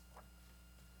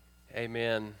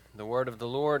Amen. The word of the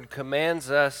Lord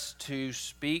commands us to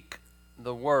speak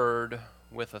the word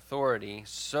with authority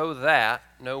so that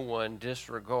no one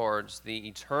disregards the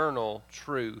eternal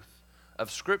truth of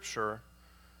Scripture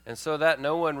and so that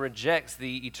no one rejects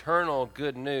the eternal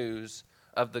good news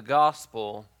of the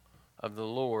gospel of the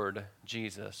Lord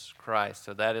Jesus Christ.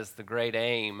 So that is the great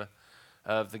aim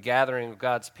of the gathering of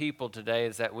God's people today,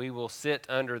 is that we will sit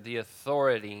under the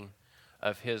authority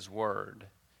of His word.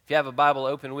 If you have a Bible,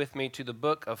 open with me to the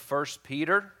book of 1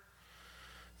 Peter.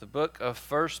 The book of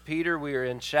 1 Peter, we are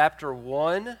in chapter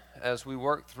 1 as we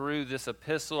work through this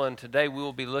epistle, and today we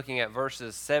will be looking at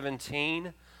verses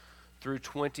 17 through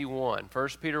 21. 1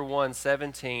 Peter 1,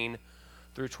 17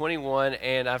 through 21,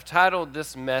 and I've titled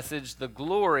this message, The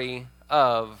Glory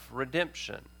of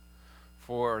Redemption.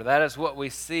 For that is what we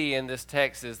see in this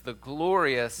text, is the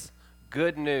glorious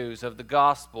good news of the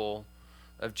gospel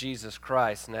of Jesus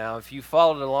Christ. Now, if you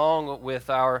followed along with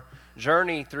our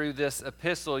journey through this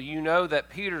epistle, you know that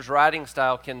Peter's writing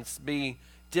style can be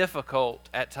difficult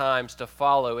at times to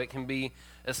follow. It can be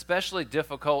especially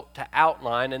difficult to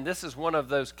outline, and this is one of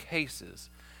those cases.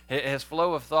 His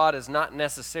flow of thought is not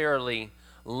necessarily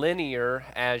linear,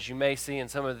 as you may see in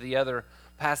some of the other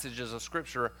passages of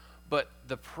Scripture, but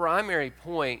the primary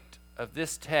point of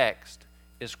this text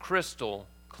is crystal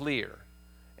clear,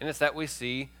 and it's that we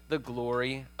see the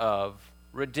glory of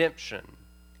redemption.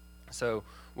 So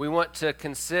we want to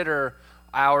consider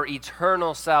our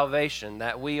eternal salvation,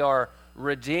 that we are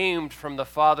redeemed from the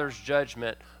Father's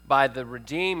judgment by the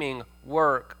redeeming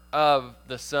work of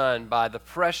the Son, by the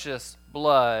precious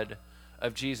blood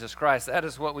of Jesus Christ. That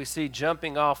is what we see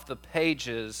jumping off the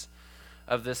pages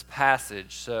of this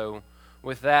passage. So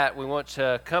with that, we want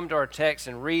to come to our text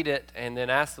and read it and then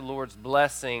ask the Lord's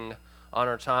blessing on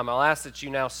our time. I'll ask that you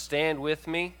now stand with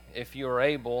me, if you are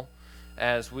able,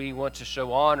 as we want to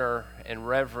show honor and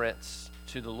reverence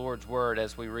to the Lord's word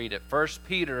as we read it. 1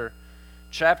 Peter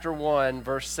chapter 1,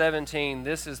 verse 17,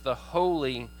 this is the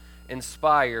holy,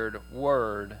 inspired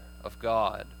word of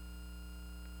God.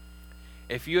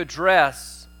 If you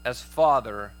address as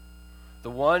Father the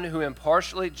one who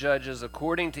impartially judges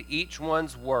according to each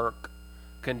one's work,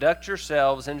 conduct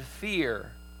yourselves in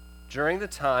fear during the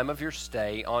time of your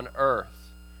stay on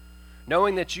earth,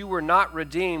 knowing that you were not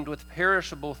redeemed with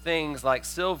perishable things like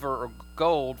silver or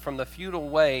gold from the futile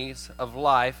ways of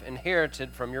life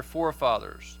inherited from your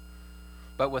forefathers,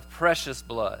 but with precious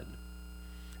blood,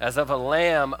 as of a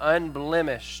lamb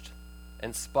unblemished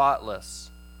and spotless,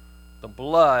 the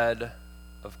blood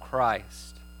of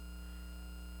Christ.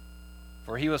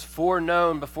 For he was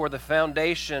foreknown before the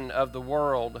foundation of the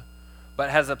world, but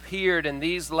has appeared in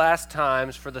these last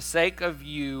times for the sake of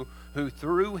you who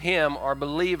through him are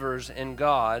believers in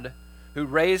God, who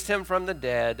raised him from the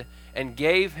dead and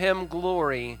gave him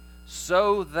glory,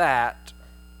 so that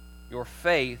your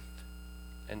faith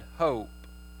and hope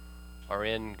are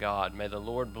in God. May the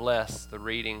Lord bless the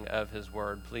reading of his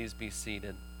word. Please be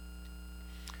seated.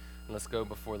 And let's go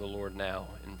before the Lord now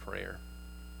in prayer.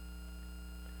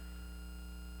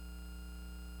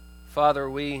 Father,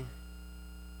 we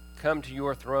come to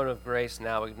your throne of grace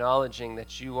now, acknowledging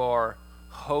that you are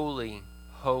holy,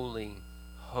 holy,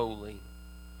 holy.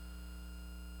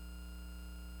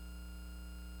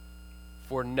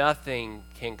 For nothing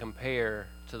can compare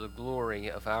to the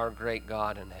glory of our great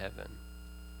God in heaven.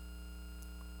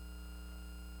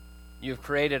 You've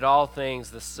created all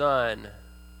things, the sun,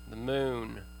 the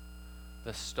moon,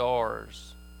 the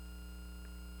stars,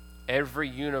 every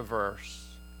universe,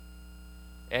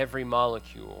 every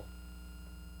molecule.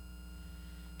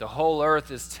 The whole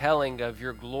earth is telling of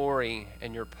your glory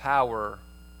and your power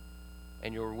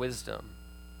and your wisdom.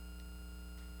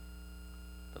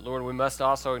 But Lord, we must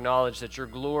also acknowledge that your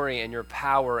glory and your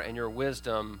power and your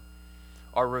wisdom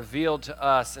are revealed to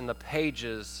us in the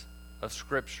pages of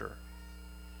Scripture.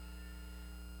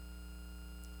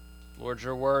 Lord,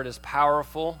 your word is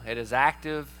powerful, it is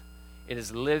active, it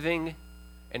is living,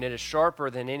 and it is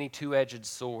sharper than any two-edged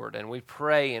sword. And we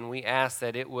pray and we ask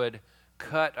that it would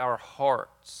cut our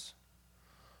hearts.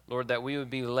 Lord, that we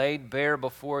would be laid bare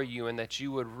before you and that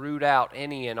you would root out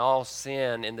any and all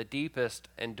sin in the deepest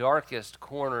and darkest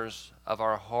corners of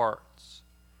our hearts.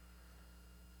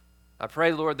 I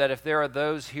pray, Lord, that if there are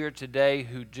those here today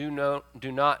who do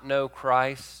not know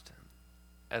Christ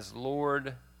as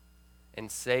Lord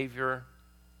and Savior,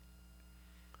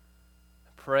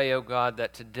 I pray, oh God,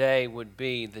 that today would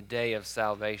be the day of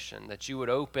salvation, that you would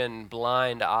open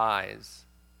blind eyes,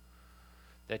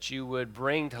 that you would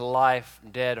bring to life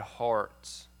dead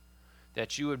hearts,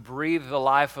 that you would breathe the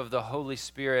life of the Holy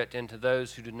Spirit into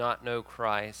those who do not know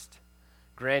Christ,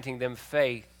 granting them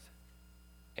faith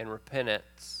and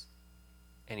repentance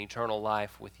and eternal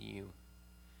life with you.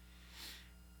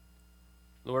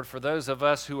 Lord, for those of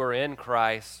us who are in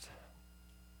Christ,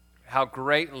 how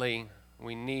greatly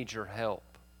we need your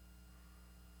help.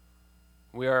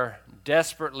 We are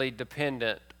desperately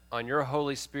dependent on your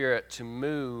Holy Spirit to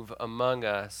move among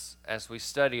us as we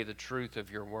study the truth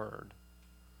of your word.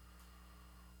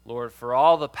 Lord, for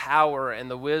all the power and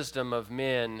the wisdom of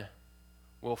men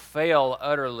will fail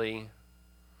utterly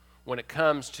when it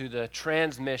comes to the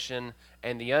transmission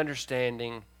and the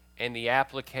understanding and the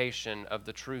application of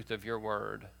the truth of your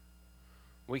word.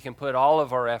 We can put all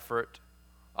of our effort,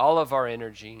 all of our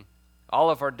energy, all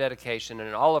of our dedication,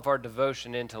 and all of our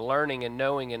devotion into learning and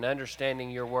knowing and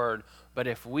understanding your word. But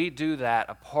if we do that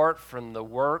apart from the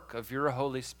work of your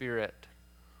Holy Spirit,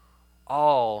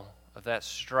 all of that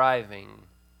striving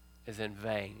is in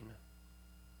vain.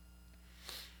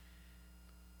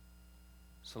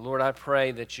 So, Lord, I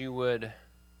pray that you would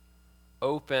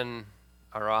open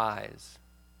our eyes,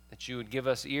 that you would give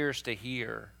us ears to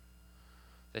hear,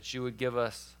 that you would give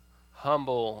us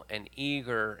humble and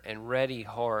eager and ready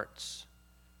hearts,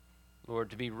 Lord,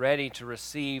 to be ready to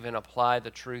receive and apply the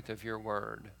truth of your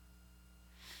word.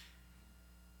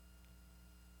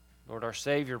 Lord, our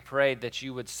Savior prayed that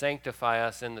you would sanctify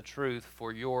us in the truth,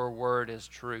 for your word is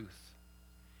truth.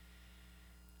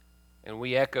 And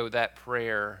we echo that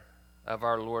prayer of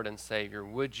our Lord and Savior.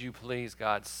 Would you please,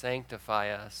 God, sanctify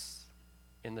us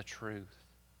in the truth?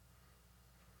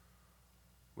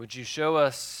 Would you show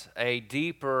us a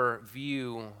deeper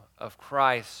view of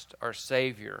Christ, our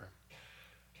Savior?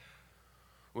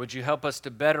 Would you help us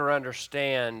to better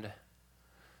understand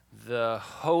the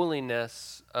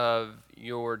holiness of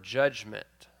your judgment?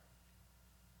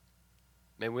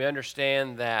 May we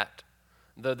understand that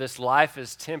though this life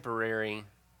is temporary,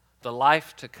 the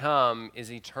life to come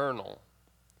is eternal.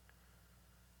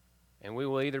 And we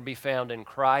will either be found in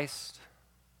Christ,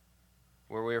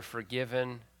 where we are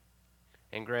forgiven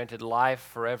and granted life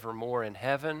forevermore in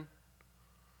heaven,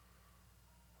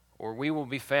 or we will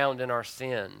be found in our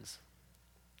sins,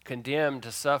 condemned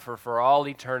to suffer for all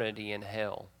eternity in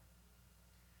hell.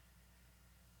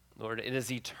 Lord, it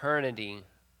is eternity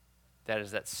that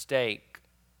is at stake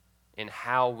in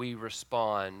how we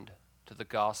respond to the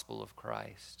gospel of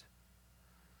Christ.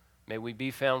 May we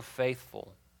be found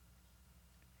faithful.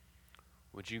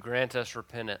 Would you grant us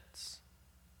repentance?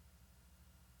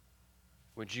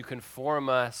 Would you conform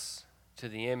us to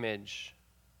the image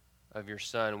of your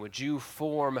Son? Would you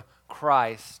form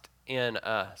Christ in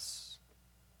us?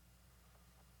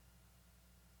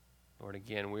 Lord,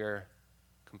 again, we are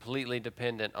completely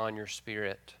dependent on your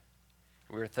Spirit.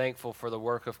 We are thankful for the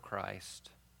work of Christ.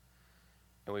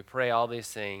 And we pray all these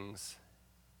things,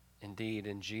 indeed,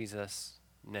 in Jesus'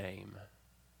 name.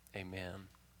 Amen.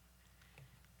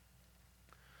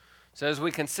 So as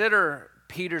we consider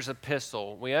Peter's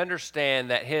epistle, we understand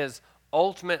that his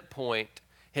ultimate point,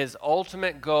 his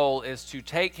ultimate goal is to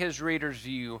take his reader's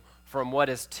view from what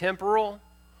is temporal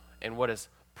and what is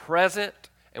present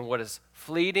and what is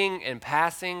fleeting and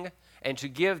passing, and to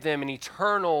give them an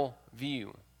eternal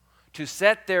view, to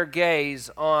set their gaze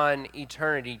on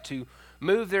eternity, to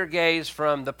move their gaze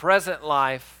from the present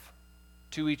life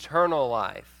to eternal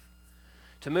life,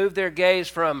 to move their gaze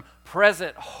from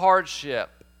present hardship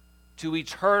to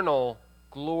eternal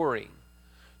glory,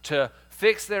 to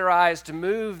fix their eyes, to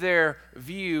move their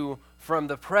view from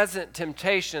the present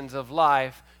temptations of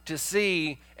life to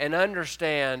see and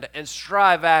understand and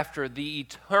strive after the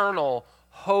eternal,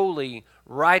 holy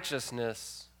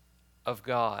righteousness of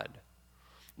God.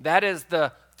 That is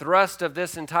the thrust of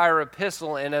this entire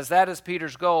epistle, and as that is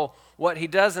Peter's goal, what he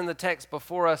does in the text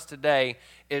before us today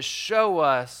is show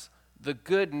us the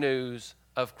good news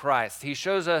of Christ. He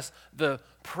shows us the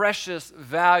precious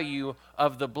value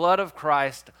of the blood of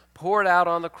Christ poured out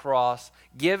on the cross,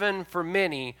 given for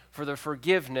many for the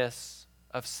forgiveness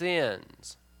of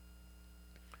sins.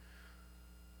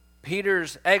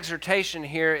 Peter's exhortation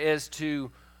here is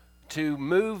to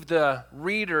move the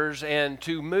readers and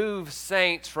to move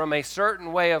saints from a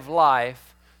certain way of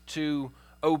life to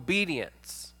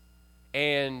obedience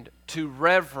and to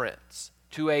reverence,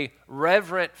 to a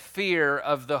reverent fear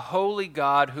of the holy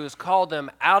God who has called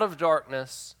them out of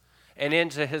darkness and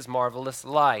into his marvelous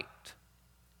light.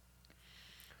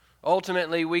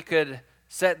 Ultimately, we could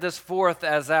set this forth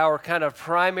as our kind of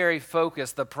primary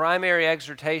focus, the primary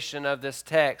exhortation of this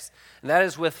text, and that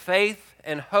is with faith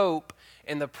and hope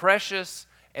in the precious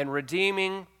and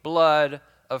redeeming blood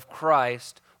of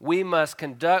Christ, we must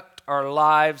conduct our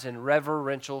lives in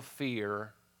reverential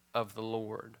fear of the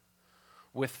Lord.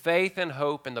 With faith and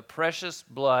hope in the precious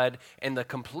blood and the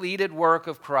completed work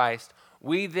of Christ,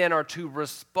 we then are to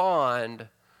respond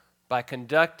by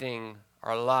conducting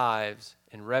our lives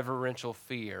in reverential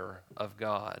fear of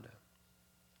God.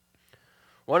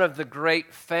 One of the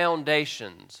great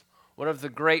foundations, one of the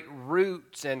great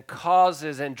roots and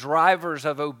causes and drivers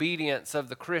of obedience of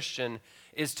the Christian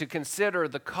is to consider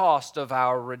the cost of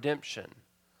our redemption.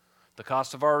 The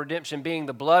cost of our redemption being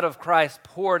the blood of Christ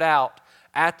poured out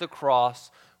at the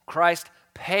cross, Christ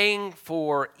paying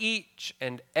for each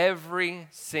and every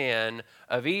sin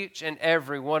of each and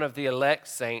every one of the elect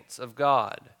saints of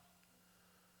God.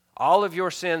 All of your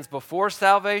sins before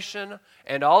salvation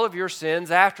and all of your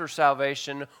sins after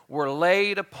salvation were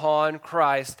laid upon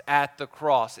Christ at the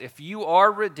cross. If you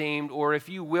are redeemed, or if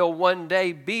you will one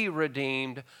day be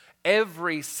redeemed,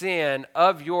 every sin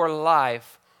of your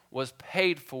life was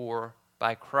paid for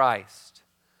by Christ.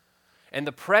 And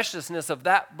the preciousness of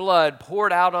that blood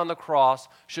poured out on the cross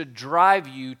should drive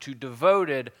you to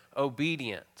devoted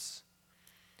obedience.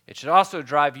 It should also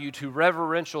drive you to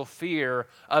reverential fear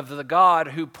of the God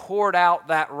who poured out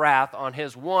that wrath on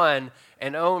his one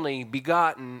and only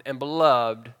begotten and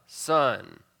beloved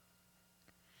Son.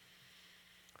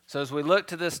 So as we look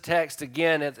to this text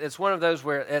again, it's one of those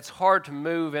where it's hard to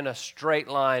move in a straight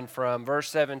line from verse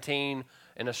 17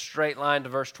 in a straight line to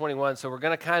verse 21. So we're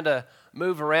going to kind of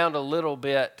move around a little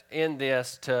bit in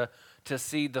this to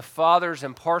see the Father's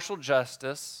impartial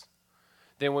justice.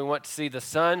 Then we want to see the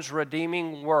Son's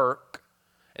redeeming work.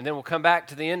 And then we'll come back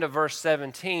to the end of verse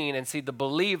 17 and see the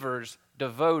believer's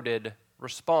devoted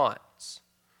response.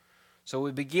 So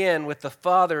we begin with the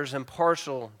Father's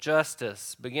impartial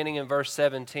justice, beginning in verse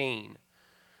 17.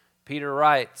 Peter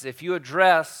writes, "If you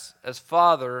address as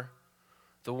Father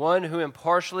the one who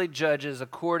impartially judges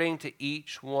according to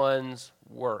each one's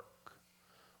work."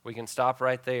 We can stop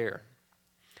right there.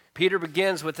 Peter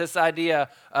begins with this idea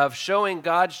of showing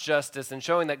God's justice and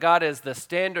showing that God is the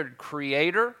standard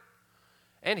creator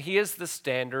and he is the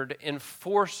standard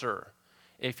enforcer,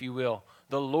 if you will.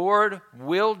 The Lord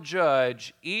will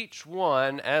judge each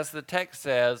one, as the text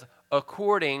says,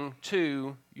 according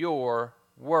to your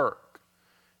work.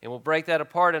 And we'll break that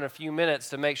apart in a few minutes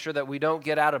to make sure that we don't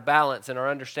get out of balance in our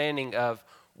understanding of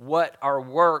what our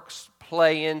works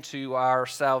play into our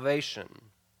salvation.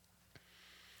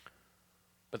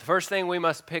 But the first thing we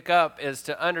must pick up is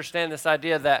to understand this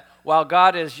idea that while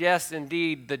God is, yes,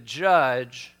 indeed, the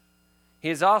judge, he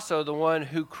is also the one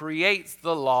who creates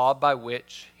the law by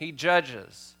which he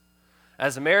judges.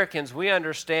 As Americans, we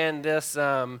understand this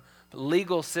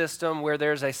legal system where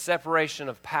there's a separation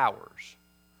of powers.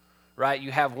 Right?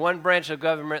 You have one branch of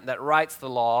government that writes the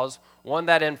laws, one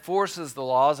that enforces the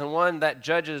laws, and one that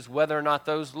judges whether or not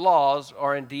those laws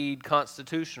are indeed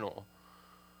constitutional.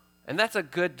 And that's a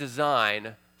good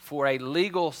design for a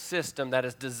legal system that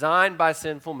is designed by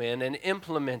sinful men and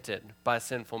implemented by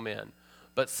sinful men.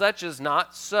 But such is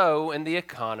not so in the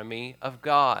economy of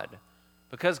God.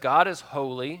 Because God is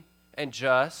holy and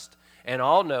just and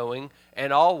all-knowing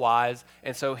and all-wise,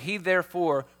 and so he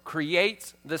therefore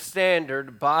creates the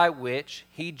standard by which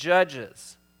he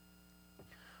judges.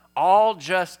 All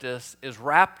justice is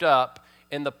wrapped up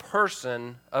in the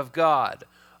person of God.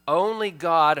 Only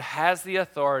God has the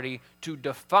authority to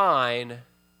define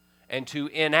and to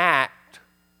enact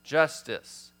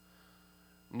justice.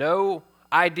 No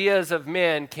ideas of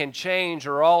men can change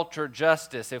or alter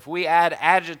justice. If we add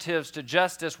adjectives to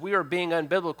justice, we are being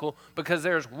unbiblical because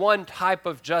there's one type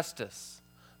of justice,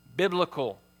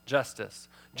 biblical justice.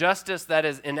 Justice that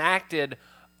is enacted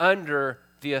under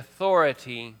the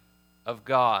authority of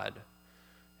God.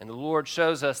 And the Lord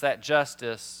shows us that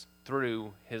justice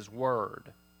through his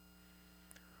word.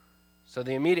 So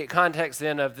the immediate context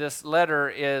then of this letter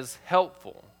is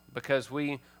helpful because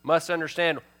we must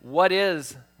understand what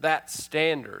is that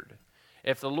standard.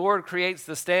 If the Lord creates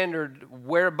the standard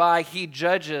whereby he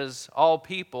judges all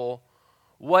people,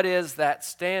 what is that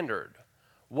standard?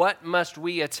 What must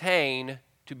we attain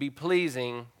to be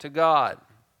pleasing to God?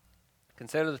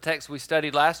 Consider the text we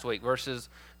studied last week, verses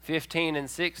 15 and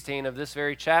 16 of this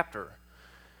very chapter.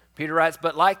 Peter writes,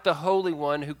 "But like the Holy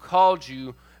One who called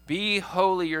you, be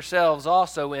holy yourselves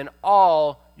also in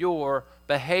all your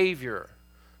behavior.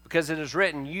 Because it is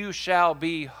written, you shall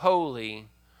be holy,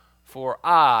 for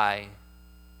I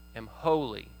am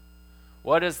holy."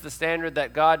 What is the standard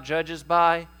that God judges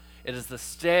by? It is the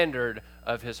standard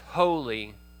of his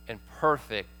holy and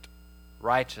perfect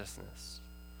righteousness.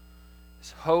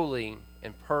 His holy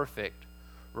and perfect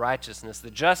righteousness.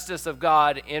 The justice of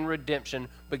God in redemption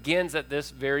begins at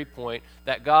this very point,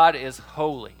 that God is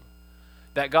holy.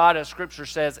 That God, as Scripture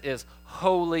says, is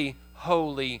holy,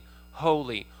 holy,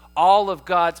 holy. All of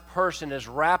God's person is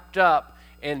wrapped up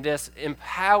in this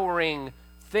empowering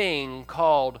thing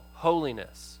called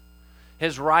holiness.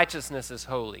 His righteousness is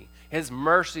holy. His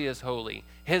mercy is holy.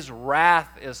 His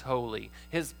wrath is holy.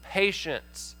 His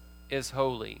patience is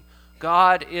holy.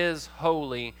 God is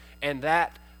holy, and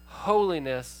that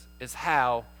holiness is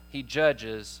how He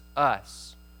judges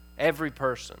us, every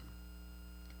person.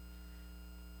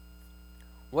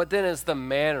 What then is the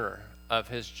manner of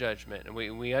His judgment? And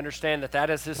we understand that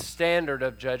is His standard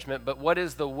of judgment, but what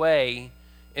is the way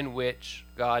in which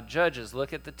God judges?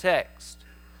 Look at the text.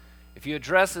 If you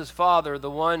address as Father, the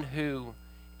one who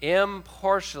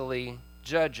impartially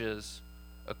judges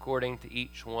according to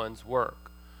each one's work.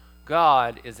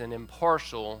 God is an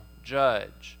impartial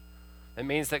judge. It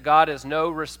means that God is no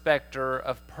respecter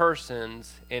of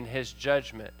persons in His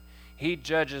judgment. He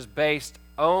judges based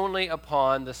only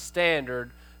upon the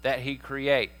standard that He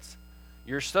creates.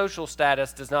 Your social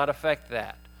status does not affect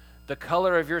that. The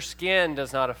color of your skin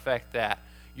does not affect that.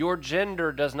 Your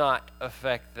gender does not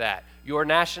affect that. Your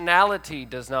nationality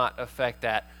does not affect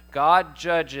that. God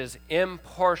judges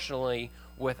impartially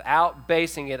without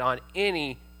basing it on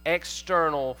any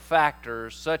external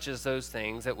factors such as those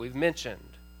things that we've mentioned.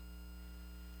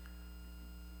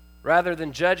 Rather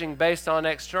than judging based on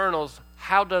externals,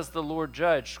 how does the Lord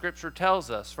judge? Scripture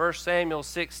tells us, 2 Samuel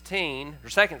 16,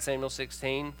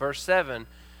 verse 7,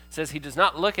 says He does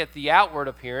not look at the outward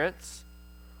appearance,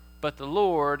 but the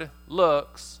Lord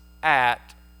looks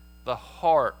at the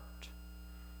heart.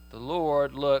 The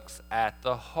Lord looks at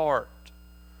the heart.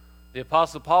 The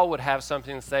Apostle Paul would have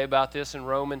something to say about this in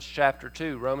Romans chapter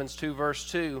 2. Romans 2, verse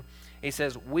 2, he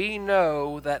says, "We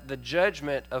know that the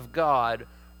judgment of God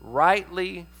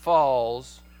rightly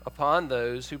falls upon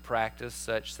those who practice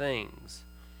such things."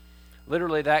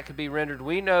 Literally, that could be rendered,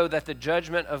 we know that the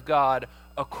judgment of God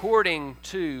according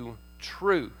to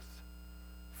truth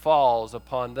falls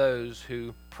upon those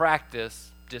who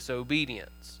practice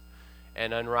disobedience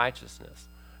and unrighteousness.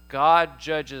 God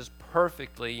judges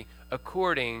perfectly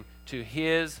according to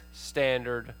His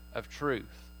standard of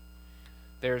truth.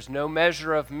 There's no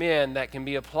measure of men that can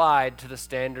be applied to the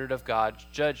standard of God's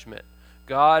judgment.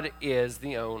 God is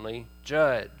the only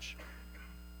judge.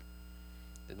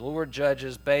 The Lord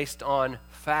judges based on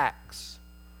facts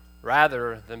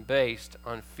rather than based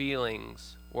on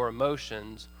feelings or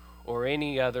emotions or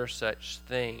any other such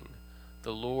thing.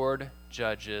 The Lord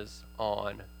judges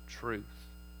on truth.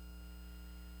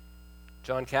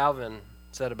 John Calvin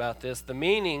said about this, "The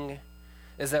meaning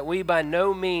is that we by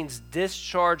no means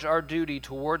discharge our duty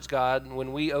towards God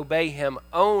when we obey Him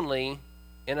only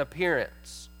in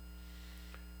appearance."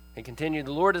 He continued,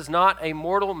 "The Lord is not a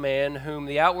mortal man whom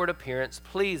the outward appearance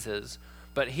pleases,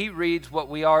 but He reads what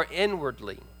we are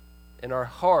inwardly in our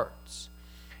hearts.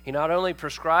 He not only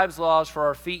prescribes laws for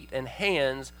our feet and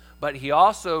hands, but He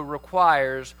also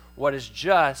requires what is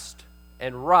just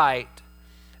and right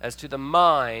as to the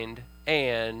mind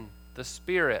and the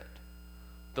spirit.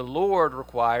 The Lord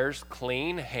requires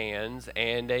clean hands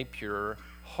and a pure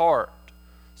heart."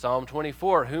 Psalm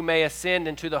 24, "Who may ascend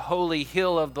into the holy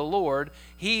hill of the Lord?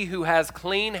 He who has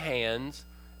clean hands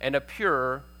and a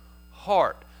pure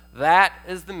heart." That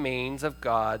is the means of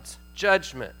God's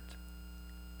judgment.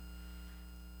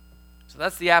 So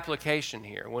that's the application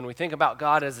here. When we think about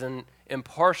God as an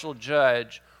impartial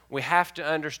judge, we have to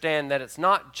understand that it's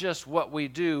not just what we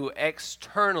do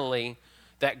externally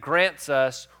that grants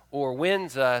us or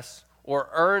wins us or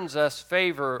earns us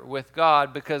favor with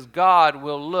God, because God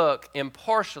will look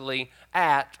impartially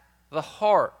at the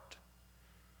heart.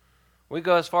 We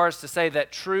go as far as to say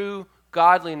that true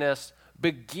godliness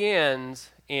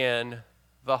begins in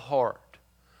the heart.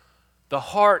 The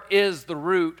heart is the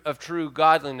root of true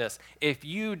godliness. If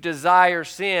you desire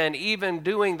sin, even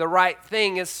doing the right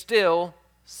thing is still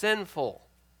sinful.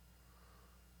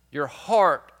 Your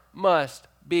heart must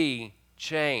be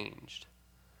changed.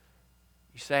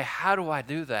 You say, how do I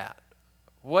do that?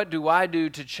 What do I do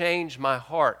to change my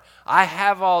heart? I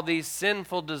have all these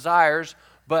sinful desires,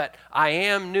 but I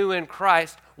am new in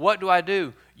Christ. What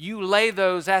do? You lay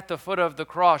those at the foot of the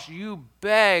cross. You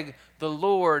beg the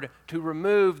Lord to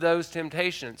remove those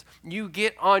temptations. You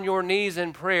get on your knees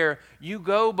in prayer. You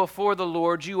go before the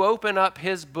Lord. You open up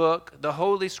His book, the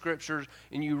Holy Scriptures,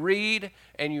 and you read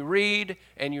and you read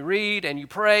and you read and you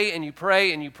pray and you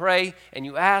pray and you pray and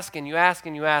you ask and you ask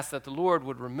and you ask that the Lord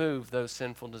would remove those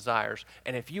sinful desires.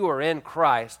 And if you are in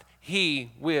Christ,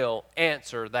 He will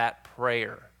answer that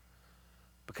prayer,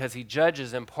 because He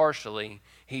judges impartially.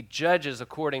 He judges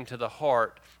according to the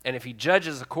heart. And if He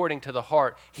judges according to the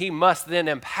heart, He must then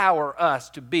empower us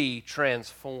to be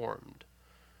transformed.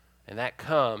 And that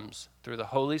comes through the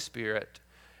Holy Spirit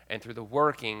and through the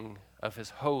working of His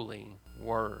holy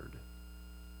word.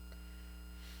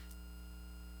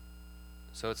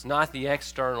 So it's not the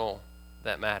external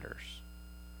that matters.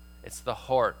 It's the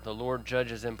heart. The Lord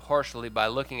judges impartially by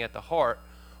looking at the heart.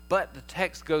 But the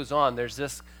text goes on. There's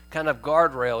this kind of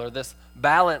guardrail or this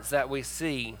balance that we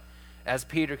see as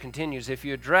Peter continues. If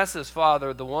you address as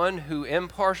Father, the one who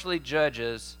impartially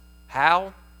judges,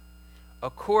 how?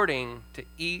 According to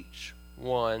each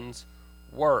one's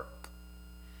work.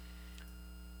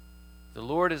 The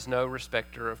Lord is no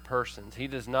respecter of persons. He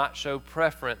does not show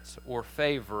preference or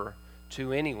favor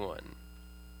to anyone,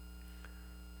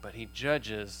 but he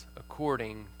judges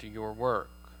according to your work.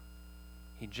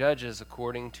 He judges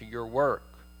according to your work.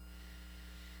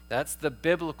 That's the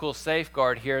biblical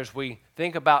safeguard here as we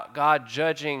think about God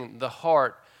judging the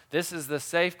heart. This is the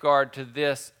safeguard to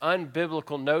this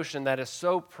unbiblical notion that is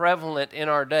so prevalent in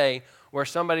our day, where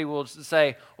somebody will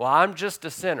say, well, I'm just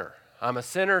a sinner. I'm a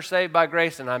sinner saved by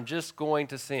grace, and I'm just going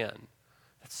to sin.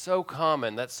 That's so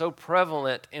common. That's so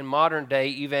prevalent in modern day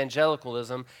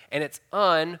evangelicalism, and it's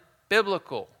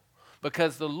unbiblical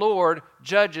because the Lord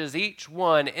judges each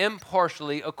one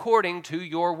impartially according to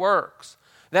your works.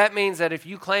 That means that if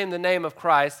you claim the name of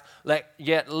Christ,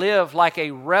 yet live like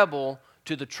a rebel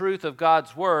to the truth of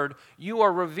God's word, you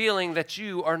are revealing that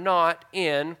you are not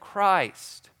in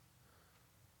Christ.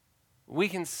 We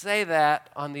can say that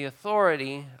on the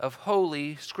authority of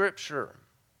Holy Scripture.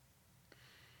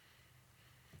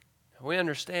 We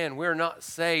understand we're not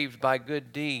saved by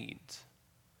good deeds.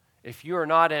 If you are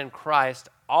not in Christ,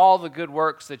 all the good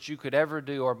works that you could ever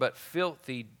do are but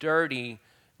filthy, dirty,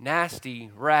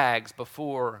 nasty rags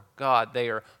before God. They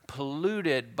are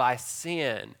polluted by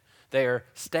sin. They are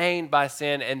stained by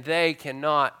sin, and they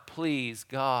cannot please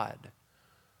God.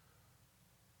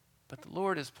 But the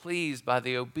Lord is pleased by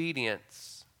the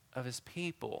obedience of his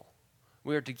people.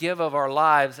 We are to give of our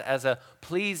lives as a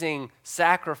pleasing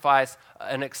sacrifice,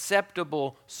 an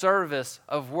acceptable service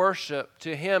of worship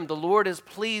to him. The Lord is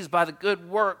pleased by the good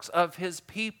works of his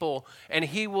people, and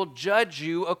he will judge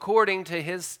you according to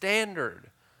his standard.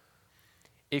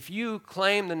 If you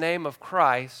claim the name of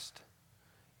Christ,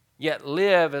 yet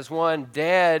live as one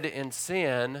dead in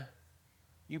sin,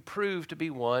 you prove to be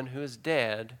one who is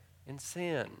dead in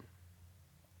sin.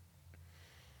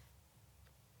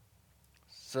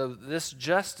 So this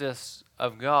justice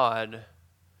of God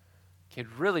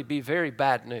could really be very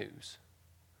bad news.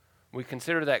 We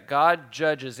consider that God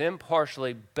judges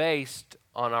impartially based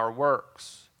on our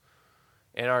works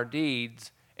and our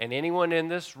deeds. And anyone in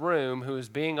this room who is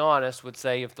being honest would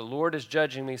say, if the Lord is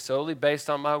judging me solely based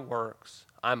on my works,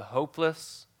 I'm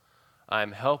hopeless,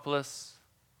 I'm helpless,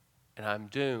 and I'm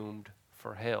doomed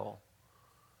for hell.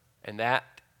 And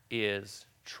that is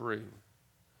true.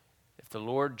 If the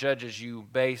Lord judges you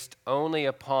based only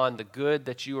upon the good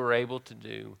that you are able to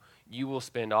do, you will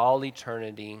spend all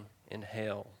eternity in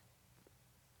hell.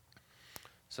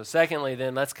 So secondly,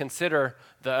 then, let's consider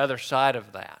the other side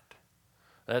of that.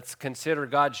 Let's consider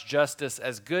God's justice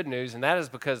as good news, and that is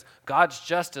because God's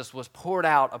justice was poured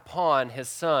out upon his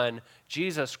Son,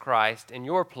 Jesus Christ, in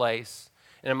your place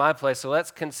and in my place. So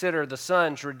let's consider the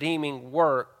Son's redeeming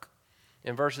work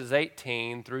in verses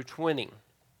 18 through 20.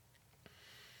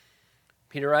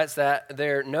 Peter writes that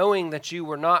there, knowing that you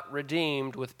were not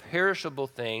redeemed with perishable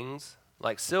things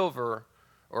like silver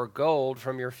or gold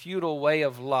from your futile way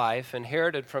of life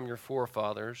inherited from your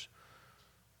forefathers,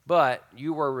 but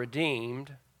you were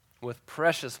redeemed with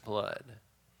precious blood,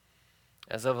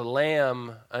 as of a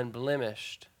lamb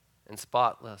unblemished and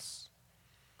spotless,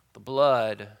 the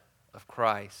blood of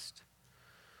Christ.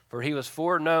 For he was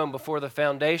foreknown before the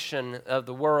foundation of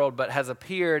the world, but has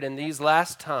appeared in these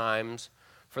last times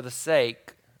for the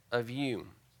sake of you.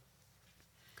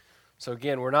 So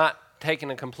again, we're not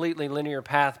taking a completely linear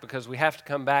path because we have to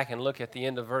come back and look at the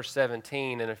end of verse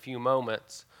 17 in a few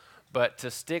moments. But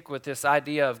to stick with this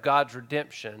idea of God's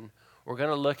redemption, we're going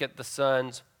to look at the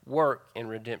Son's work in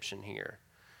redemption here.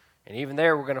 And even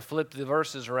there, we're going to flip the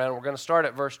verses around. We're going to start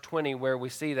at verse 20 where we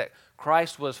see that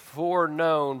Christ was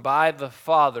foreknown by the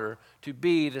Father to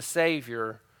be the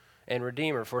Savior and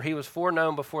Redeemer. For he was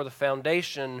foreknown before the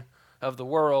foundation of the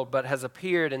world, but has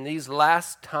appeared in these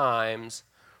last times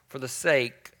for the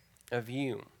sake of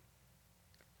you.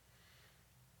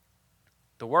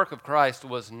 The work of Christ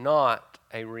was not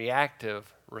a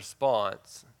reactive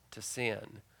response to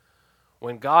sin.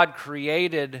 When God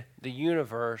created the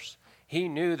universe, he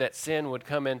knew that sin would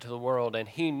come into the world, and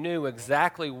he knew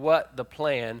exactly what the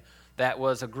plan that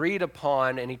was agreed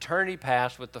upon in eternity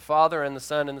past with the Father and the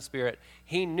Son and the Spirit.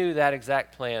 He knew that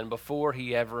exact plan before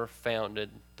he ever founded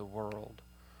the world.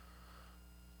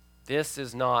 This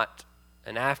is not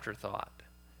an afterthought.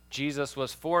 Jesus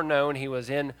was foreknown. He was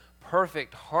in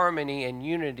perfect harmony and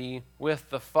unity with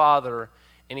the Father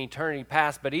in eternity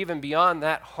past, but even beyond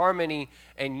that harmony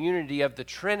and unity of the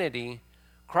Trinity,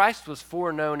 Christ was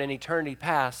foreknown in eternity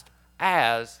past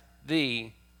as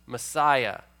the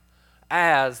Messiah,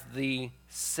 as the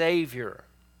Savior.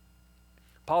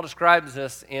 Paul describes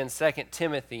this in 2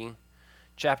 Timothy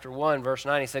chapter 1, verse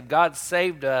 9. He said, God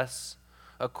saved us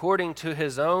according to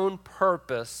his own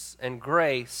purpose and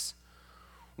grace,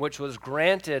 which was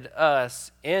granted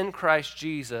us in Christ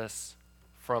Jesus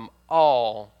from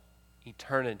all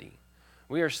eternity.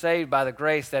 We are saved by the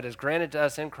grace that is granted to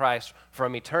us in Christ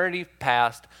from eternity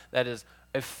past, that is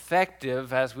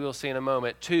effective, as we will see in a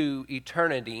moment, to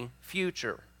eternity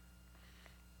future.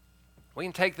 We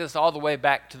can take this all the way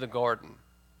back to the Garden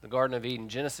of Eden,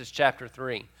 Genesis chapter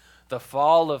 3, the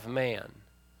fall of man.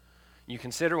 You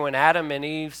consider when Adam and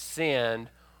Eve sinned,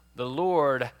 the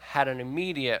Lord had an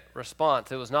immediate response.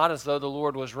 It was not as though the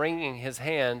Lord was wringing his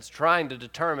hands trying to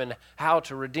determine how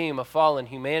to redeem a fallen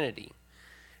humanity.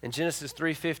 In Genesis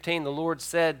 3:15, the Lord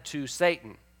said to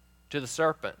Satan, to the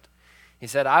serpent, he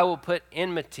said, I will put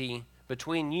enmity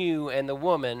between you and the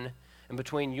woman, and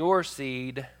between your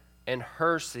seed and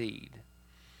her seed.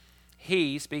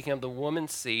 He, speaking of the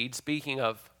woman's seed, speaking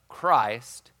of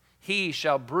Christ, he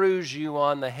shall bruise you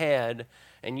on the head,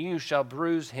 and you shall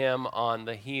bruise him on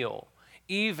the heel.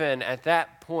 Even at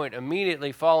that point,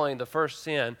 immediately following the first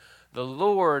sin, the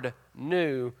Lord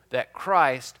knew that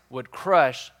Christ would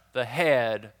crush the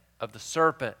head of the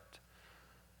serpent.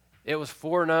 It was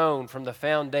foreknown from the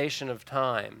foundation of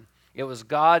time. It was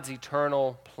God's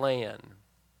eternal plan.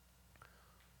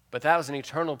 But that was an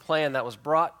eternal plan that was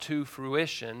brought to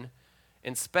fruition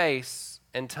in space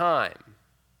and time.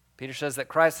 Peter says that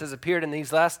Christ has appeared in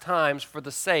these last times for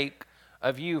the sake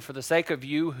of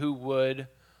you who would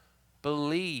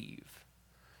believe.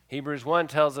 Hebrews 1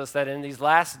 tells us that in these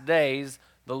last days,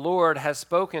 the Lord has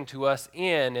spoken to us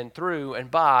in and through and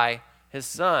by his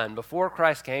Son. Before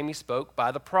Christ came, he spoke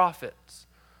by the prophets.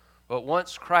 But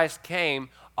once Christ came,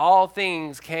 all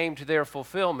things came to their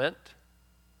fulfillment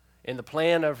in the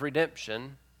plan of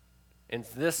redemption in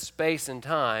this space and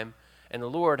time, and the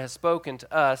Lord has spoken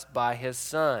to us by his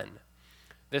Son.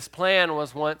 This plan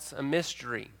was once a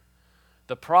mystery.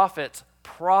 The prophets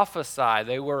prophesied.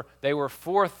 They were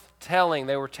forth-telling.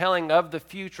 They were telling of the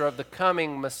future of the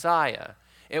coming Messiah.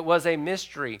 It was a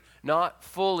mystery, not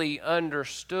fully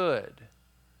understood,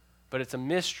 but it's a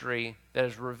mystery that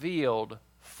is revealed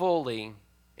fully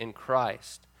in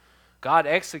Christ. God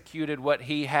executed what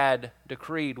he had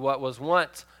decreed. What was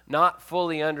once not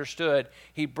fully understood,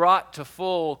 he brought to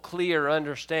full, clear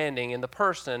understanding in the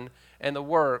person and the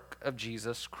work of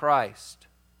Jesus Christ.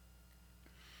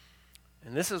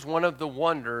 And this is one of the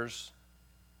wonders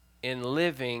in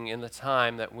living in the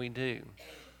time that we do.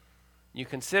 You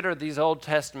consider these Old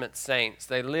Testament saints.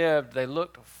 They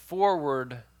looked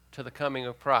forward to the coming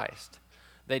of Christ.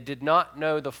 They did not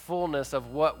know the fullness of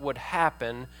what would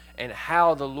happen and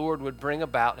how the Lord would bring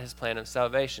about his plan of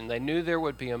salvation. They knew there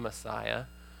would be a Messiah.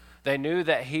 They knew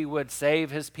that he would save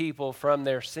his people from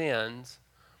their sins,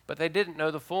 but they didn't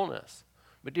know the fullness.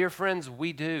 But dear friends,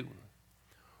 we do.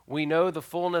 We know the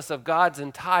fullness of God's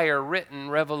entire written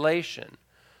revelation.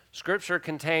 Scripture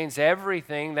contains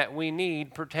everything that we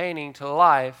need pertaining to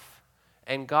life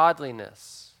and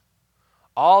godliness.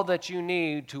 All that you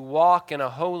need to walk in a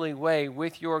holy way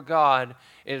with your God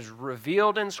is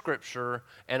revealed in Scripture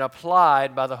and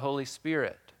applied by the Holy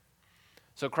Spirit.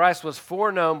 So Christ was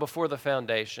foreknown before the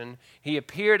foundation. He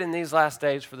appeared in these last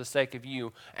days for the sake of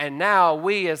you. And now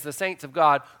we, as the saints of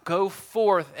God, go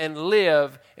forth and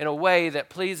live in a way that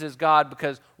pleases God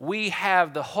because we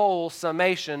have the whole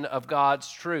summation of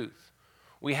God's truth.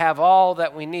 We have all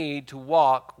that we need to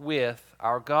walk with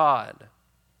our God.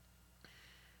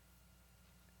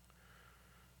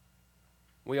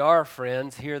 We are,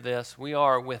 friends, hear this, we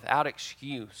are without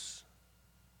excuse.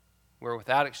 We're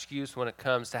without excuse when it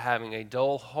comes to having a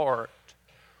dull heart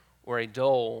or a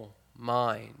dull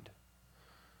mind.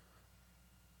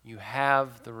 You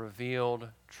have the revealed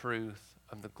truth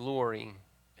of the glory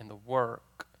and the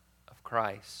work of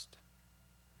Christ.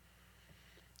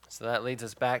 So that leads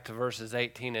us back to verses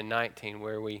 18 and 19,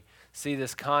 where we see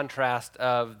this contrast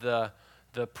of the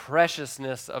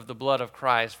preciousness of the blood of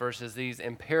Christ versus these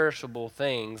imperishable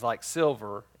things like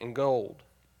silver and gold.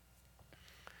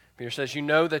 Peter says, you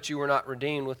know that you were not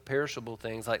redeemed with perishable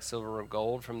things like silver or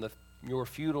gold from your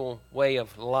futile way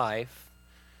of life,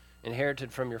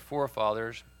 inherited from your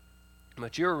forefathers,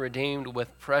 but you are redeemed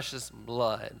with precious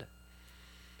blood,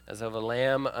 as of a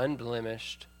lamb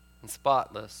unblemished and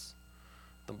spotless,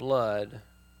 the blood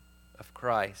of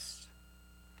Christ.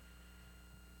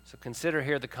 So consider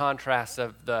here the contrast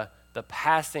of the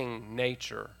passing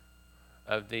nature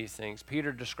of these things.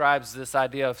 Peter describes this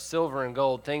idea of silver and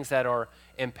gold, things that are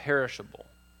imperishable,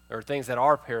 or things that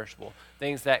are perishable,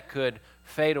 things that could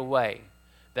fade away,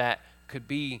 that could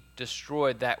be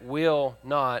destroyed, that will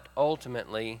not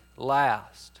ultimately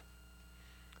last.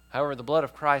 However, the blood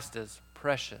of Christ is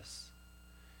precious.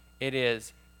 It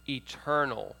is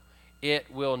eternal.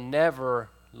 It will never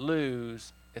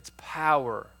lose its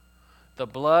power. The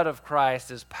blood of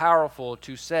Christ is powerful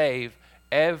to save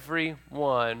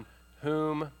everyone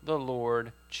whom the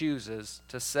Lord chooses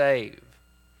to save.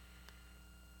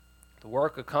 The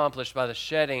work accomplished by the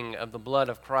shedding of the blood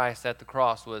of Christ at the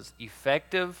cross was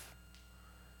effective,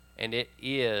 and it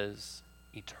is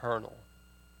eternal.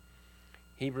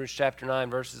 Hebrews chapter 9,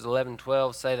 verses 11 and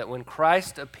 12 say that when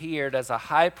Christ appeared as a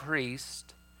high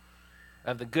priest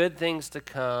of the good things to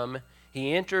come,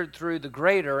 he entered through the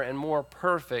greater and more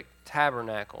perfect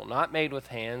tabernacle, not made with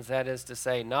hands, that is to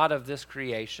say, not of this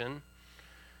creation,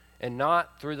 and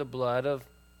not through the blood of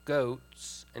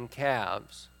goats and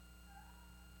calves.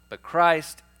 But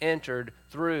Christ entered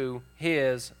through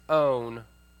his own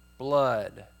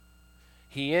blood.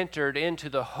 He entered into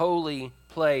the holy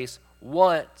place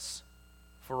once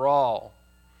for all,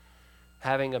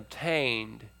 having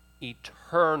obtained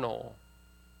eternal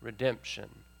redemption.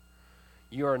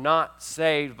 You are not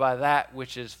saved by that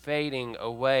which is fading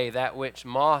away, that which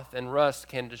moth and rust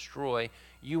can destroy.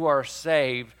 You are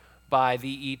saved by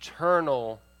the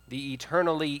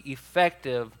eternally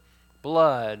effective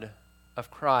blood of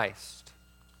Christ.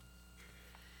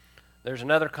 There's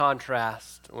another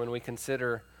contrast when we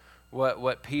consider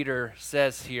what Peter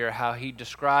says here, how he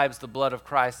describes the blood of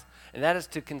Christ, and that is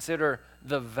to consider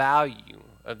the value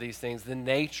of these things, the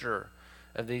nature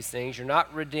of these things. You're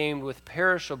not redeemed with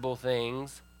perishable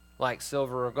things like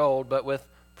silver or gold, but with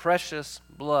precious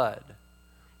blood.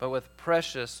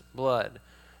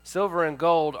 Silver and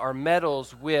gold are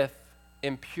metals with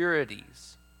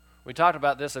impurities. We talked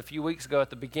about this a few weeks ago at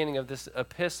the beginning of this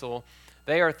epistle.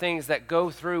 They are things that go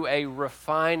through a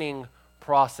refining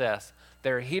process.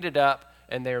 They're heated up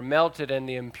and they're melted, and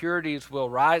the impurities will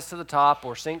rise to the top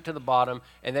or sink to the bottom,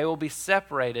 and they will be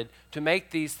separated to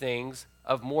make these things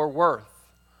of more worth,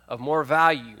 of more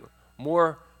value,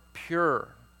 more pure.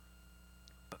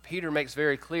 But Peter makes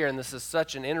very clear, and this is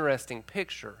such an interesting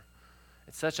picture,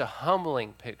 it's such a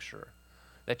humbling picture,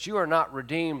 that you are not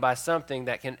redeemed by something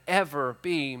that can ever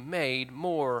be made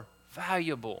more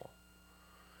valuable.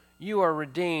 You are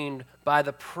redeemed by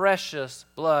the precious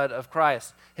blood of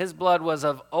Christ. His blood was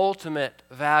of ultimate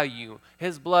value.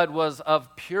 His blood was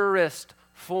of purest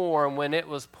form when it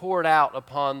was poured out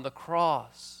upon the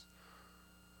cross.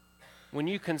 When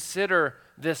you consider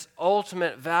this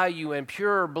ultimate value and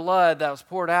pure blood that was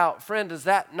poured out, friend, does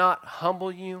that not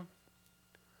humble you?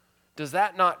 Does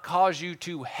that not cause you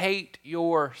to hate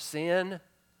your sin?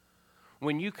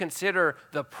 When you consider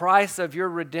the price of your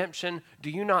redemption,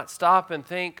 do you not stop and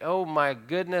think, oh my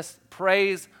goodness,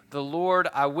 praise the Lord,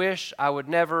 I wish I would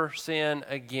never sin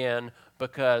again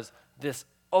because this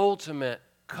ultimate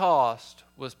cost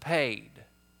was paid.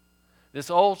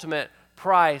 This ultimate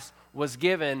price was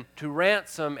given to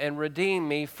ransom and redeem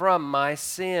me from my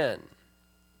sin.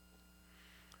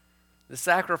 The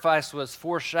sacrifice was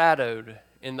foreshadowed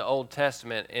in the Old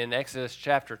Testament in Exodus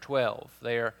chapter 12.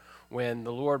 There, when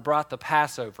the Lord brought the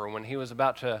Passover, when he was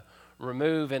about to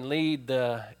remove and lead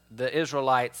the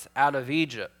Israelites out of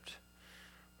Egypt.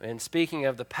 And speaking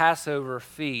of the Passover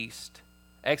feast,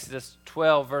 Exodus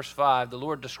 12 verse 5, the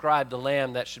Lord described the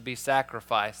lamb that should be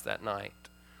sacrificed that night.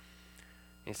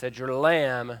 He said, your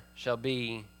lamb shall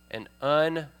be an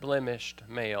unblemished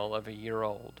male of a year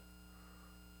old.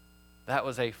 That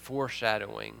was a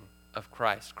foreshadowing of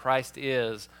Christ. Christ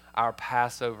is our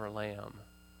Passover lamb.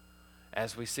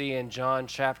 As we see in John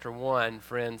chapter 1,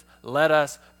 friends, let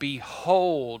us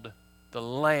behold the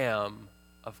Lamb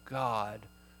of God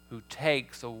who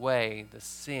takes away the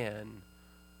sin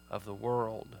of the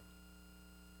world.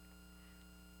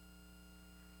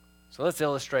 So let's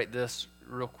illustrate this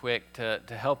real quick to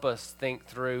help us think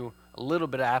through a little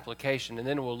bit of application, and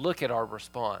then we'll look at our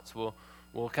response.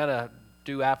 We'll kind of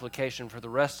do application for the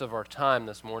rest of our time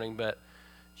this morning, but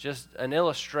just an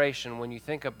illustration when you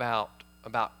think about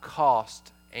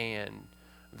cost and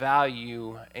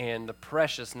value and the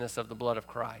preciousness of the blood of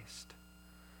Christ.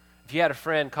 If you had a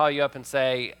friend call you up and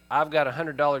say, I've got a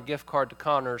 $100 gift card to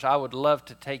Connors, I would love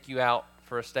to take you out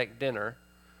for a steak dinner,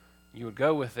 you would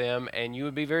go with them and you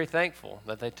would be very thankful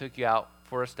that they took you out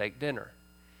for a steak dinner.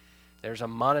 There's a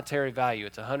monetary value.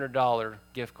 It's a $100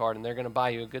 gift card and they're going to buy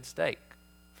you a good steak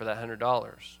for that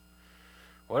 $100.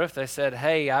 What if they said,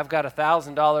 hey, I've got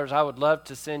 $1,000. I would love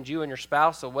to send you and your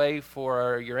spouse away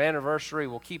for your anniversary.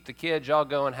 We'll keep the kids. Y'all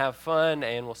go and have fun,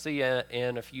 and we'll see you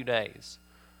in a few days.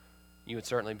 You would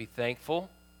certainly be thankful.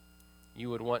 You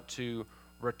would want to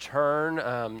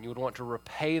return. You would want to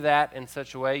repay that in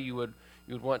such a way. You would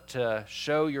want to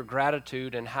show your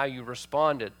gratitude and how you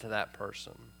responded to that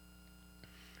person.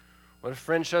 What if a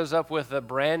friend shows up with a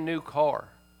brand new car?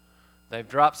 They've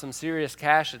dropped some serious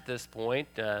cash at this point,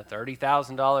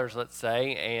 $30,000, let's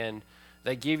say, and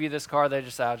they give you this car. They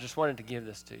just say, I just wanted to give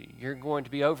this to you. You're going to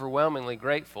be overwhelmingly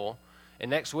grateful. And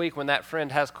next week when that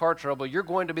friend has car trouble, you're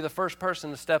going to be the first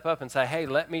person to step up and say, hey,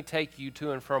 let me take you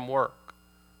to and from work.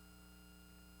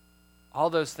 All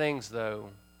those things, though,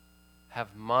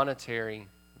 have monetary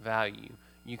value.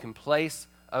 You can place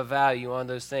a value on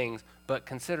those things, but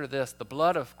consider this, the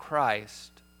blood of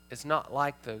Christ is not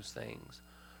like those things,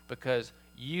 because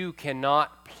you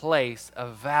cannot place a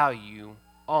value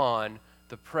on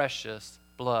the precious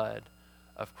blood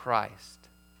of Christ.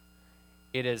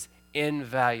 It is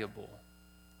invaluable.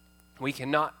 We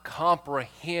cannot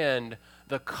comprehend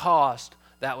the cost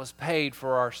that was paid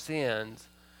for our sins,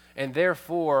 and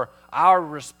therefore our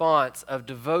response of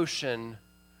devotion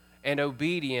and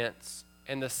obedience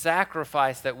and the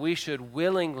sacrifice that we should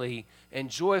willingly and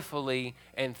joyfully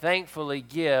and thankfully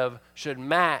give should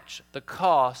match the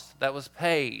cost that was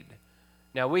paid.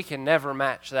 Now, we can never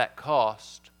match that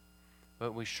cost,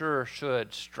 but we sure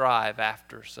should strive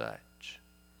after such.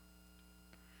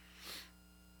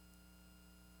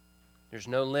 There's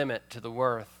no limit to the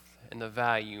worth and the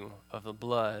value of the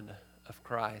blood of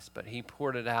Christ, but he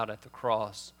poured it out at the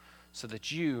cross so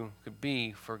that you could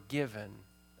be forgiven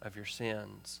of your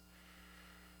sins.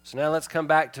 So now let's come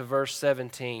back to verse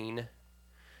 17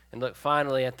 and look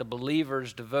finally at the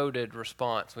believer's devoted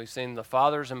response. We've seen the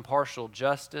Father's impartial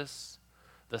justice,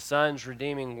 the Son's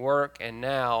redeeming work, and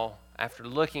now, after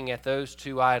looking at those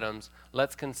two items,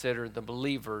 let's consider the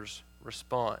believer's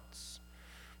response.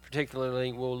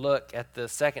 Particularly, we'll look at the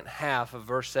second half of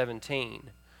verse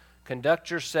 17. Conduct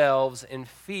yourselves in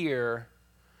fear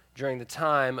during the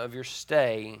time of your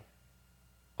stay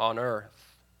on earth.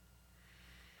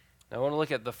 Now, I want to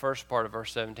look at the first part of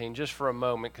verse 17 just for a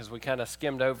moment, because we kind of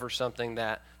skimmed over something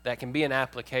that can be an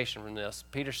application from this.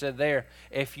 Peter said there,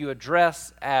 if you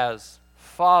address as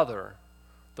Father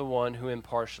the one who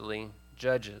impartially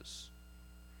judges.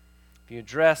 If you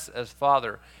address as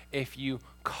Father, if you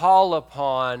call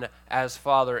upon as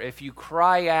Father, if you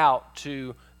cry out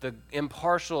to the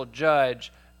impartial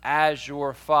judge as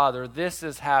your Father, this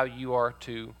is how you are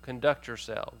to conduct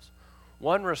yourselves.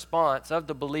 One response of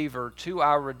the believer to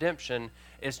our redemption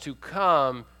is to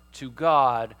come to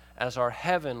God as our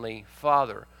heavenly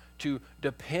Father, to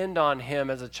depend on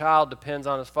him as a child depends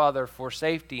on his father for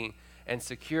safety and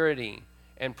security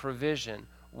and provision.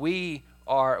 We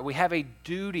have a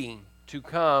duty to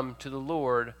come to the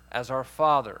Lord as our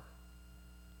Father.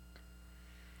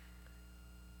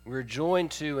 We're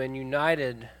joined to and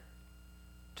united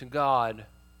to God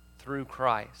through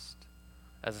Christ,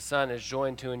 as a son is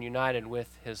joined to and united with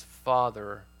his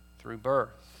father through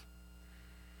birth.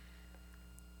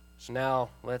 So now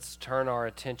let's turn our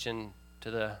attention to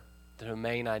the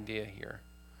main idea here.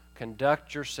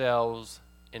 Conduct yourselves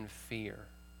in fear.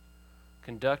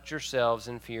 Conduct yourselves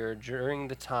in fear during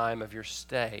the time of your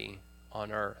stay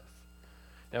on earth.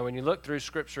 Now, when you look through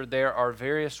Scripture, there are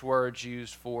various words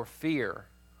used for fear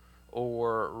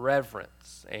or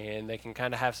reverence, and they can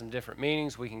kind of have some different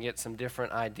meanings. We can get some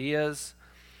different ideas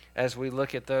as we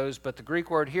look at those, but the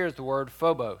Greek word here is the word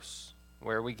phobos,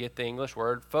 where we get the English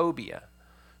word phobia.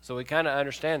 So we kind of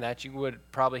understand that. You would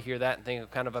probably hear that and think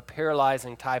of kind of a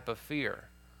paralyzing type of fear.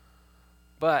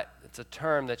 But it's a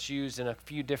term that's used in a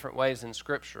few different ways in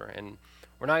Scripture, and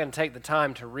we're not going to take the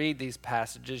time to read these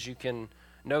passages. You can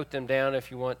note them down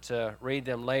if you want to read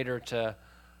them later to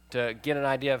get an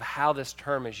idea of how this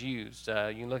term is used. You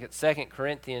can look at 2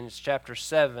 Corinthians chapter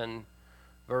 7,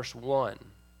 verse 1.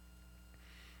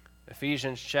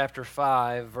 Ephesians chapter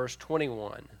 5, verse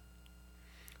 21.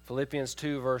 Philippians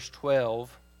 2, verse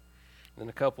 12. Then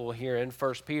a couple here in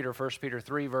 1 Peter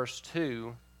 3, verse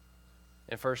 2,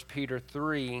 and 1 Peter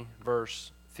 3,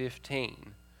 verse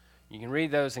 15. You can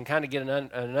read those and kind of get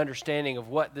an understanding of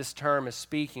what this term is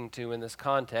speaking to in this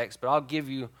context, but I'll give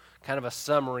you kind of a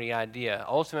summary idea.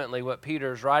 Ultimately, what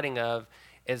Peter is writing of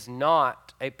is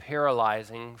not a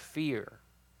paralyzing fear.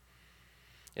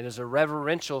 It is a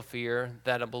reverential fear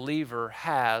that a believer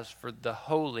has for the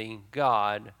holy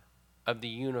God of the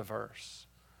universe.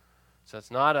 So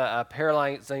it's not a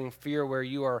paralyzing fear where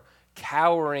you are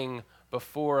cowering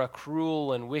before a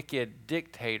cruel and wicked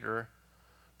dictator,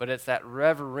 but it's that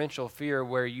reverential fear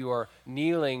where you are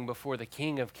kneeling before the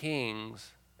King of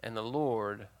Kings and the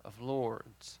Lord of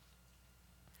Lords.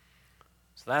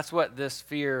 So that's what this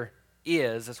fear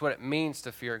is. That's what it means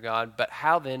to fear God. But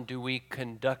how then do we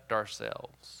conduct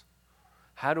ourselves?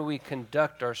 How do we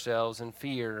conduct ourselves in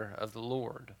fear of the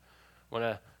Lord? I want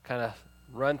to kind of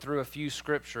run through a few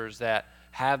scriptures that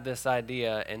have this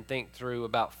idea and think through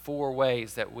about 4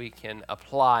 ways that we can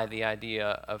apply the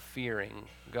idea of fearing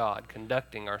God,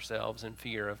 conducting ourselves in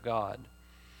fear of God.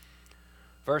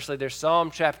 Firstly, there's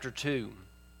Psalm chapter 2.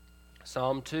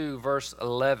 Psalm 2, verse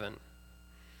 11.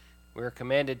 We are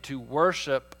commanded to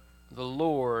worship the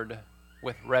Lord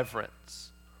with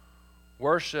reverence.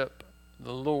 Worship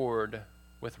the Lord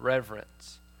with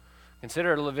reverence.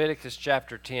 Consider Leviticus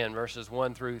chapter 10, verses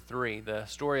 1 through 3, the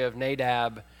story of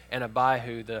Nadab and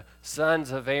Abihu, the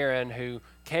sons of Aaron, who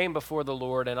came before the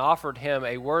Lord and offered him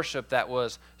a worship that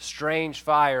was strange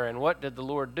fire. And what did the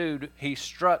Lord do? He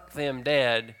struck them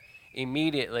dead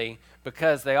immediately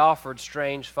because they offered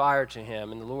strange fire to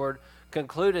him. And the Lord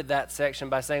concluded that section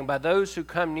by saying, "By those who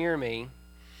come near me,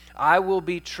 I will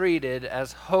be treated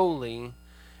as holy,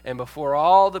 and before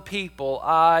all the people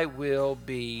I will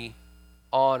be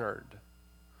honored."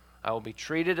 I will be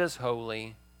treated as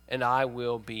holy, and I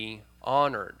will be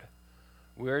honored.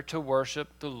 We're to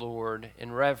worship the Lord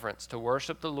in reverence. To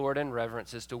worship the Lord in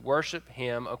reverence is to worship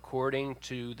Him according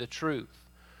to the truth.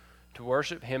 To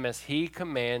worship Him as He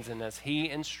commands and as He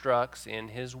instructs in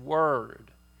His Word.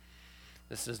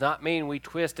 This does not mean we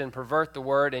twist and pervert the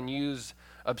Word and use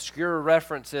obscure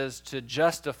references to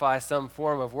justify some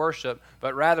form of worship,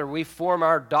 but rather we form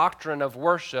our doctrine of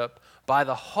worship by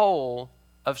the whole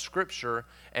of Scripture,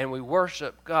 and we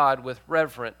worship God with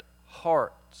reverent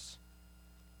hearts.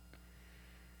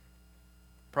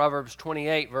 Proverbs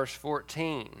 28, verse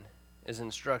 14 is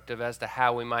instructive as to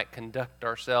how we might conduct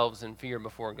ourselves in fear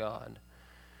before God.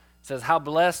 It says, "How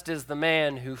blessed is the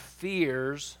man who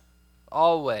fears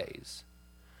always,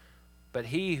 but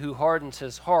he who hardens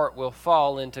his heart will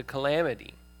fall into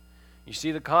calamity." You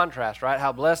see the contrast, right?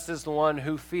 How blessed is the one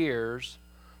who fears,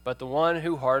 but the one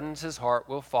who hardens his heart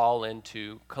will fall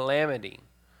into calamity.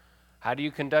 How do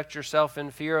you conduct yourself in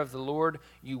fear of the Lord?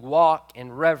 You walk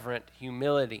in reverent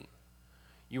humility.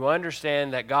 You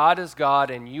understand that God is God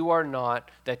and you are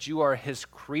not, that you are His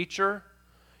creature.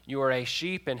 You are a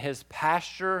sheep in His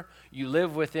pasture. You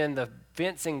live within the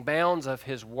fencing bounds of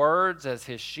His words as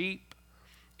His sheep.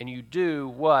 And you do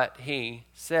what He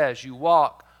says. You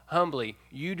walk humbly.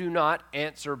 You do not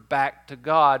answer back to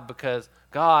God because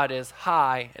God is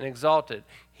high and exalted.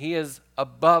 He is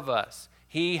above us.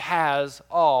 He has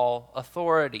all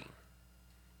authority.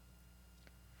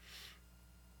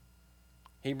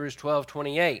 Hebrews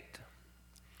 12:28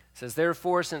 says,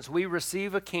 "Therefore, since we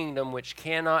receive a kingdom which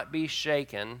cannot be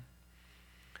shaken,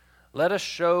 let us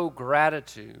show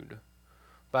gratitude,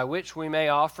 by which we may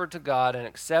offer to God an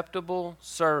acceptable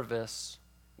service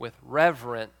with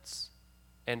reverence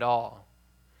and awe."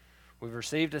 We've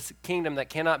received a kingdom that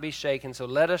cannot be shaken, so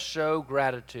let us show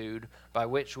gratitude, by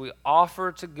which we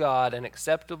offer to God an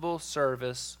acceptable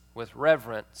service with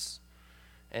reverence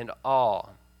and awe.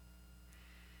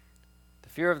 The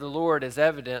fear of the Lord is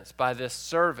evidenced by this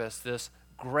service, this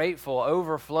grateful,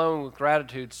 overflowing with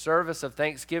gratitude service of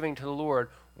thanksgiving to the Lord,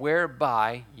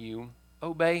 whereby you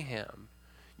obey Him.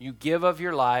 You give of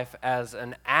your life as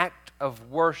an act of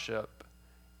worship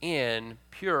in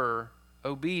pure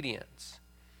obedience.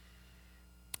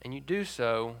 And you do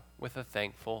so with a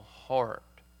thankful heart.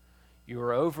 You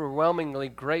are overwhelmingly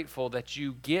grateful that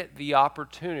you get the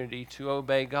opportunity to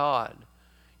obey God.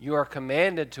 You are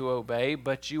commanded to obey,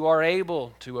 but you are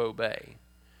able to obey.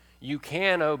 You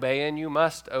can obey and you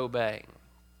must obey.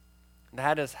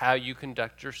 That is how you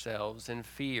conduct yourselves in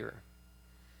fear.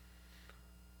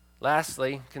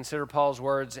 Lastly, consider Paul's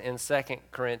words in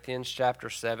 2 Corinthians chapter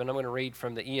 7. I'm going to read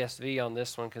from the ESV on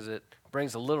this one because it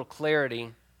brings a little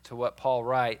clarity to what Paul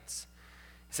writes.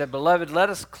 He said, "Beloved,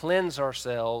 let us cleanse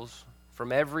ourselves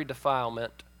from every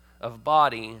defilement of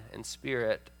body and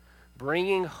spirit,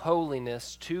 bringing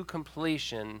holiness to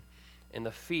completion in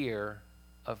the fear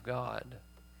of God."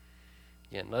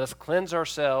 Again, let us cleanse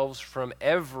ourselves from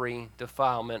every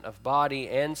defilement of body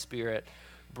and spirit,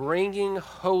 bringing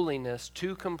holiness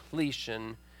to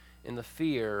completion in the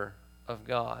fear of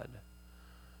God.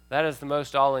 That is the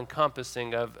most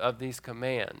all-encompassing of these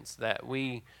commands, that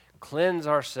we cleanse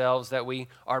ourselves, that we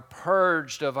are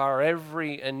purged of our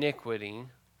every iniquity,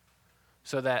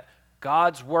 so that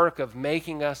God's work of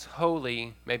making us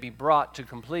holy may be brought to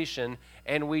completion.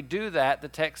 And we do that, the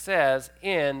text says,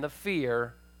 in the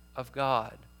fear of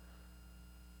God.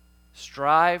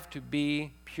 Strive to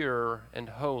be pure and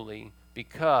holy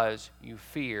because you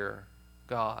fear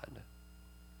God.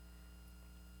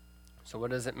 So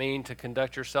what does it mean to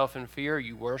conduct yourself in fear?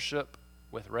 You worship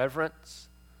with reverence.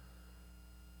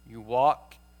 You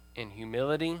walk in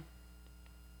humility.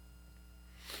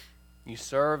 You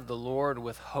serve the Lord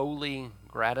with holy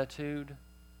gratitude.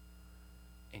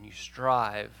 And you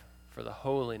strive for the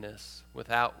holiness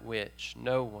without which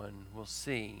no one will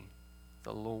see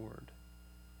the Lord.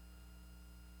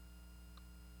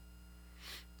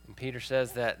 And Peter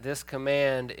says that this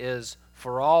command is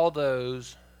for all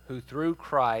those who through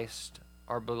Christ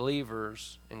are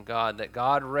believers in God, that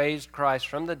God raised Christ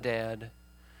from the dead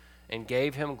and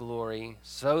gave him glory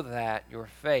so that your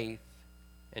faith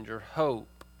and your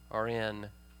hope are in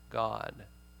God.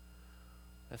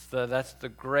 That's the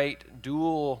great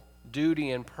dual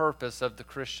duty and purpose of the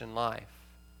Christian life,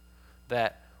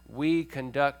 that we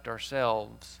conduct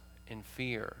ourselves in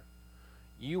fear.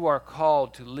 You are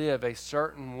called to live a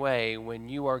certain way when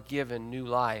you are given new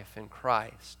life in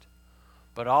Christ.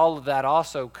 But all of that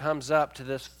also comes up to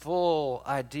this full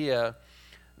idea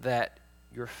that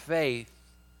your faith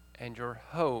and your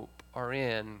hope are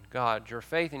in God. Your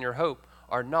faith and your hope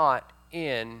are not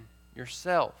in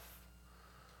yourself.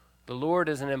 The Lord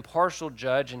is an impartial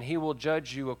judge, and he will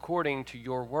judge you according to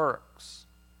your works.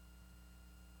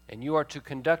 And you are to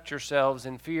conduct yourselves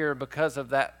in fear because of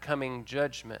that coming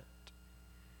judgment.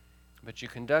 But you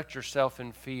conduct yourself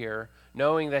in fear,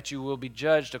 knowing that you will be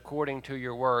judged according to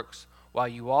your works, while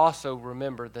you also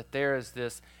remember that there is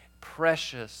this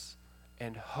precious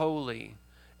and holy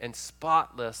and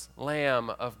spotless Lamb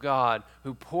of God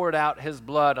who poured out his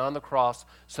blood on the cross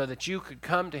so that you could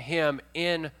come to him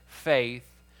in faith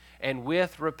and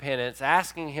with repentance,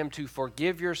 asking him to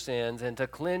forgive your sins and to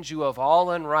cleanse you of all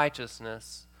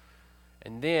unrighteousness.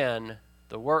 And then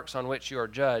the works on which you are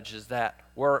judged is that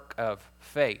work of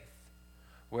faith,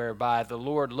 whereby the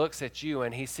Lord looks at you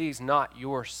and he sees not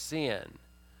your sin,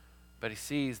 but he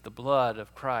sees the blood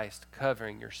of Christ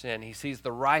covering your sin. He sees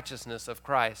the righteousness of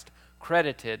Christ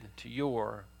credited to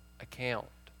your account.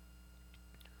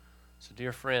 So,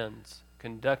 dear friends,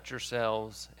 conduct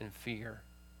yourselves in fear.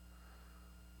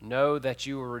 Know that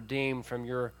you were redeemed from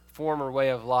your former way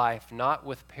of life, not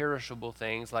with perishable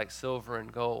things like silver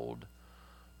and gold,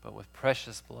 but with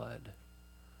precious blood.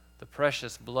 The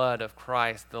precious blood of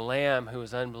Christ, the Lamb who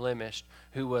was unblemished,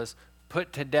 who was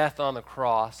put to death on the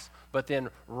cross, but then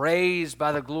raised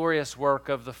by the glorious work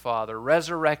of the Father,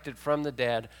 resurrected from the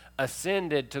dead,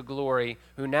 ascended to glory,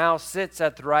 who now sits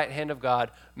at the right hand of God,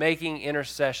 making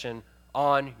intercession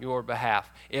on your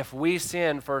behalf. If we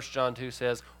sin, 1 John 2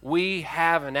 says, we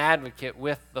have an advocate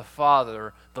with the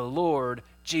Father, the Lord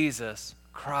Jesus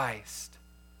Christ.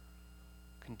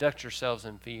 Conduct yourselves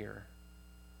in fear.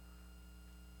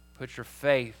 Put your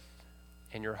faith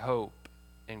and your hope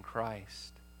in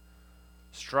Christ.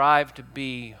 Strive to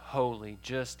be holy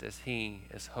just as he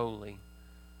is holy.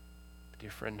 But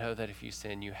dear friend, know that if you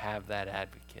sin, you have that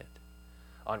advocate.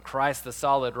 On Christ, the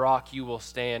solid rock, you will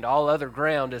stand. All other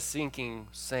ground is sinking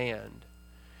sand.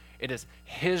 It is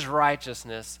his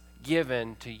righteousness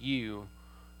given to you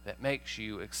that makes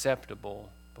you acceptable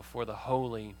before the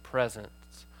holy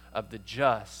presence of the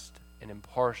just and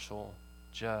impartial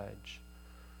judge.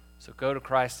 So go to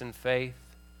Christ in faith.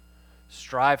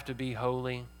 Strive to be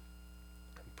holy.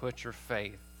 Put your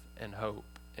faith and hope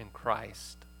in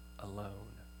Christ alone.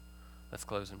 Let's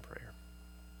close in prayer.